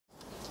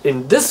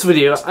In this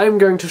video I'm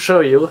going to show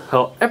you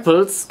how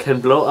apples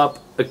can blow up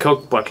a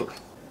Coke bottle.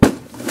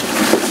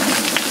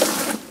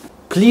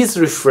 Please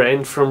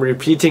refrain from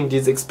repeating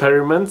these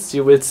experiments,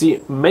 you will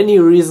see many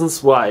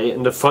reasons why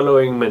in the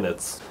following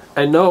minutes.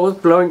 I know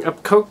blowing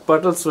up Coke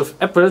bottles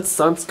with apples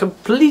sounds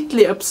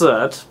completely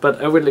absurd,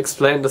 but I will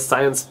explain the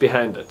science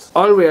behind it.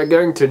 All we are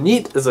going to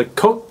need is a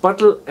Coke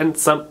bottle and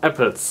some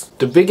apples.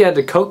 The bigger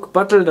the Coke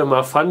bottle, the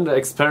more fun the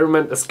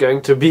experiment is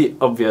going to be,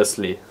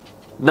 obviously.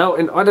 Now,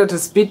 in order to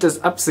speed this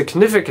up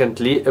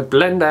significantly, a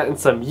blender and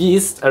some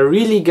yeast are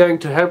really going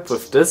to help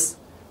with this,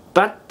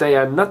 but they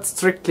are not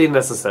strictly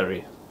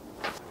necessary.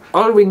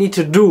 All we need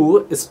to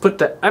do is put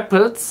the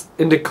apples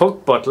in the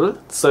Coke bottle,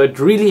 so it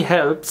really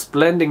helps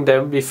blending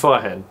them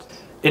beforehand.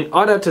 In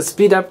order to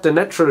speed up the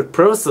natural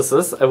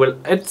processes, I will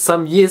add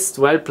some yeast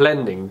while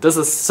blending. This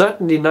is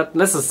certainly not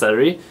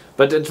necessary,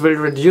 but it will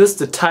reduce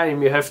the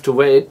time you have to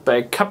wait by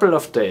a couple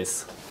of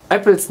days.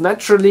 Apples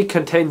naturally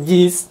contain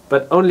yeast,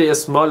 but only a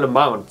small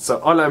amount, so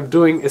all I'm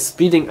doing is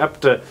speeding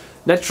up the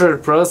natural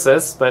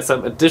process by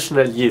some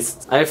additional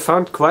yeast. I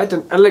found quite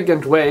an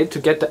elegant way to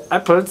get the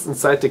apples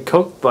inside the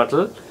Coke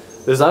bottle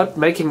without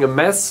making a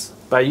mess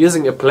by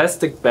using a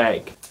plastic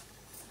bag.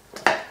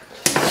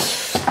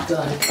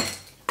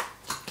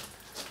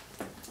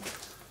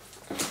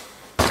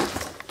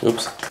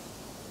 Oops.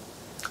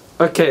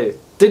 Okay,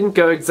 didn't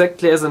go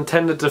exactly as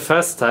intended the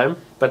first time,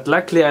 but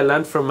luckily I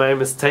learned from my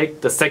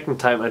mistake the second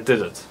time I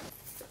did it.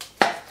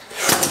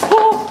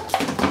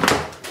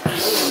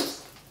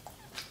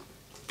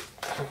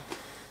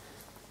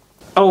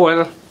 Oh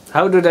well,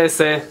 how do they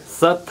say,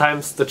 third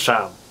time's the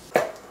charm.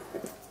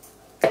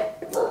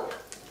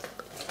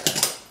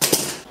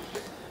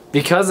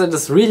 Because it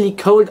is really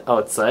cold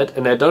outside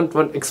and I don't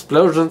want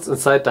explosions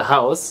inside the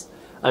house,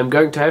 I'm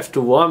going to have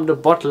to warm the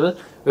bottle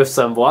with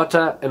some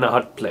water in a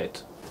hot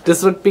plate.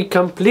 This would be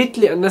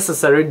completely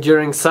unnecessary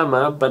during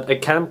summer, but I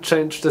can't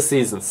change the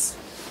seasons.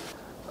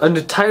 On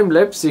the time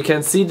lapse you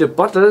can see the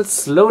bottle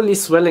slowly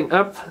swelling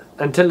up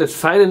until it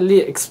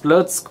finally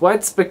explodes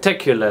quite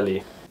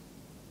spectacularly.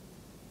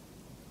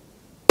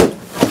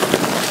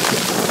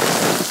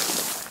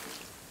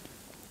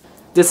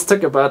 This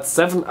took about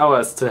 7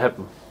 hours to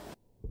happen.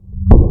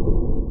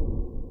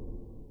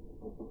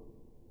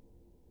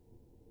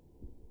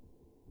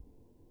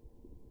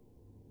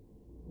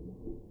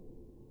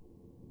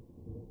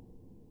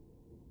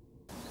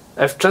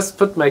 I've just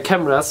put my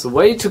cameras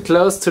way too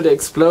close to the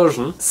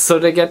explosion, so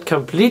they get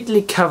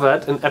completely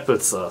covered in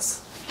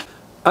applesauce.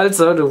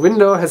 Also, the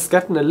window has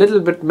gotten a little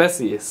bit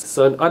messy,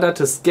 so in order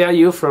to scare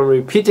you from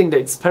repeating the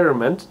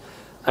experiment,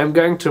 I'm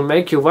going to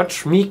make you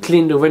watch me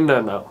clean the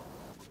window now.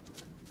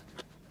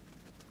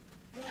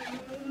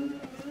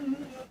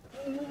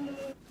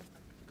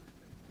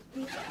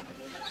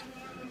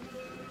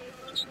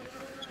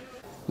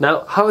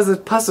 Now, how is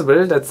it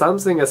possible that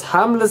something as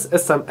harmless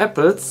as some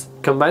apples,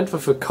 combined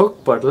with a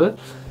Coke bottle,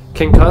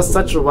 can cause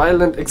such a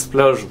violent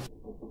explosion?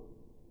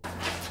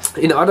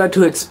 In order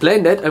to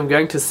explain that, I'm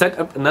going to set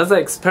up another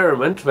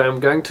experiment where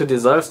I'm going to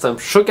dissolve some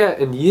sugar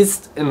and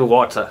yeast in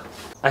water.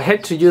 I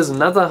had to use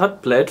another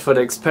hot plate for the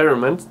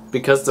experiment,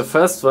 because the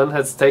first one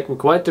has taken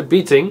quite a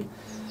beating,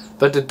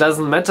 but it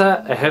doesn't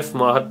matter, I have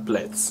more hot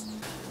plates.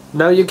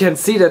 Now you can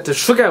see that the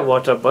sugar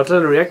water bottle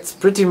reacts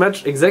pretty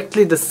much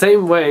exactly the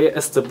same way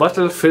as the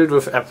bottle filled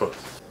with apple.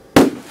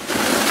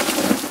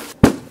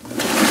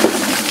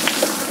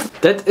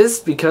 That is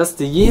because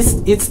the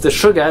yeast eats the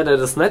sugar that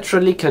is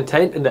naturally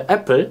contained in the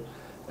apple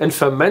and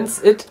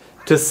ferments it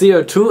to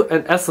CO2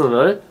 and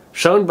ethanol,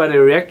 shown by the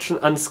reaction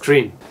on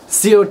screen.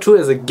 CO2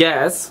 is a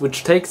gas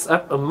which takes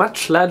up a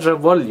much larger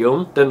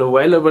volume than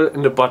available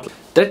in the bottle.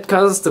 That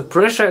causes the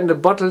pressure in the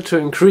bottle to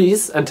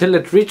increase until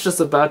it reaches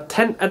about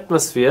 10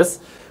 atmospheres,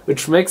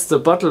 which makes the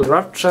bottle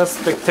rupture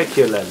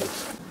spectacularly.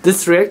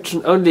 This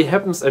reaction only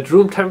happens at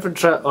room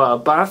temperature or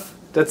above,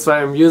 that's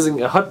why I'm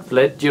using a hot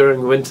plate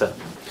during winter.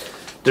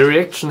 The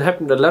reaction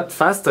happened a lot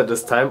faster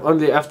this time,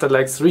 only after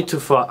like 3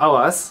 to 4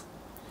 hours.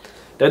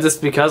 That is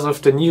because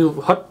with the new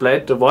hot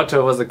plate the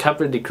water was a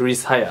couple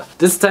degrees higher.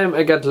 This time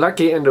I got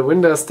lucky and the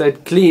window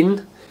stayed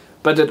clean,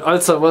 but it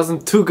also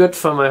wasn't too good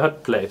for my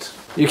hot plate.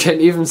 You can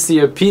even see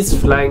a piece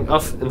flying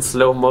off in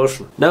slow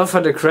motion. Now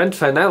for the grand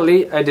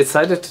finale, I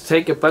decided to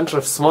take a bunch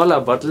of smaller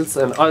bottles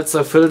and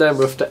also fill them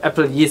with the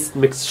apple yeast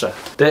mixture.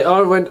 They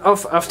all went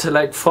off after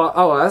like 4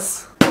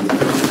 hours.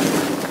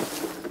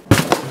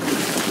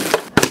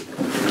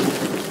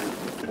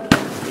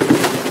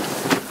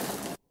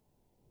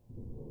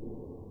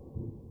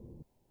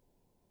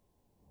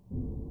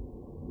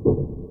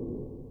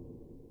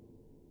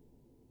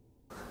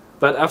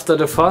 But after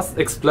the fourth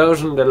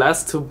explosion, the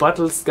last 2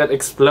 bottles got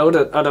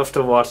exploded out of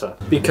the water.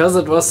 Because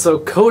it was so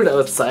cold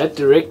outside,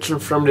 the reaction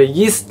from the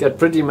yeast got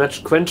pretty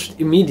much quenched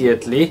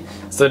immediately,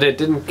 so they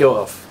didn't go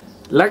off.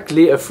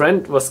 Luckily, a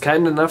friend was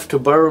kind enough to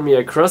borrow me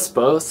a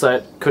crossbow, so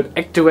I could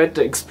activate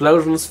the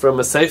explosions from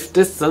a safe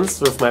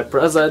distance with my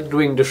brother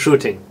doing the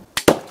shooting.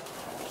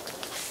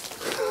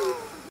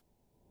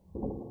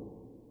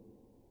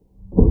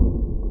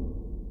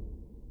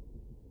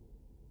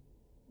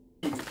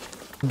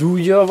 do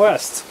your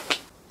worst.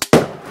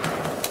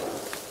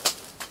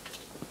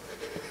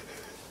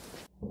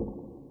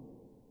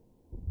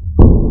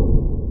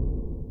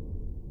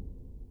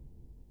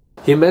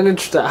 He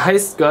managed a high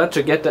score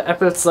to get the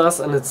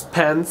applesauce on his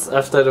pants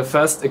after the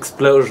first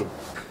explosion.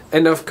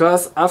 And of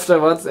course,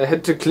 afterwards I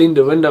had to clean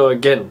the window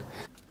again.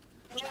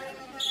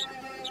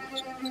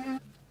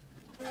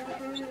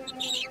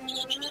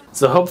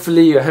 So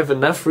hopefully you have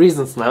enough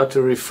reasons now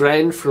to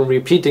refrain from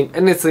repeating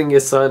anything you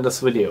saw in this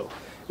video.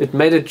 It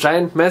made a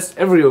giant mess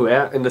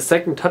everywhere and the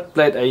second hot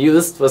plate I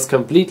used was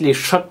completely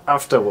shot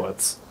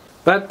afterwards.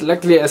 But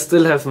luckily I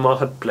still have more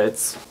hot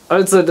plates.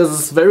 Also, this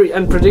is very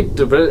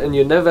unpredictable and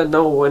you never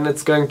know when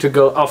it's going to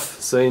go off,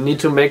 so you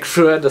need to make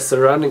sure the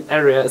surrounding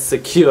area is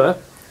secure,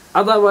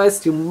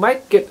 otherwise you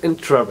might get in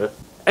trouble.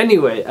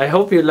 Anyway, I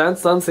hope you learned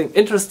something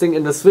interesting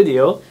in this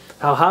video,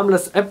 how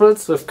harmless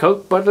apples with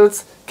Coke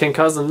bottles can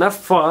cause enough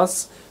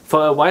force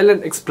for a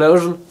violent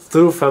explosion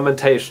through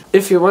fermentation.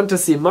 If you want to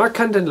see more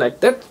content like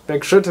that,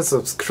 make sure to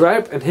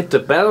subscribe and hit the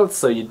bell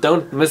so you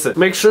don't miss it.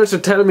 Make sure to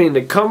tell me in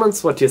the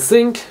comments what you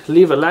think,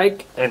 leave a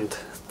like, and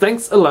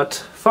thanks a lot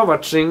for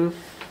watching.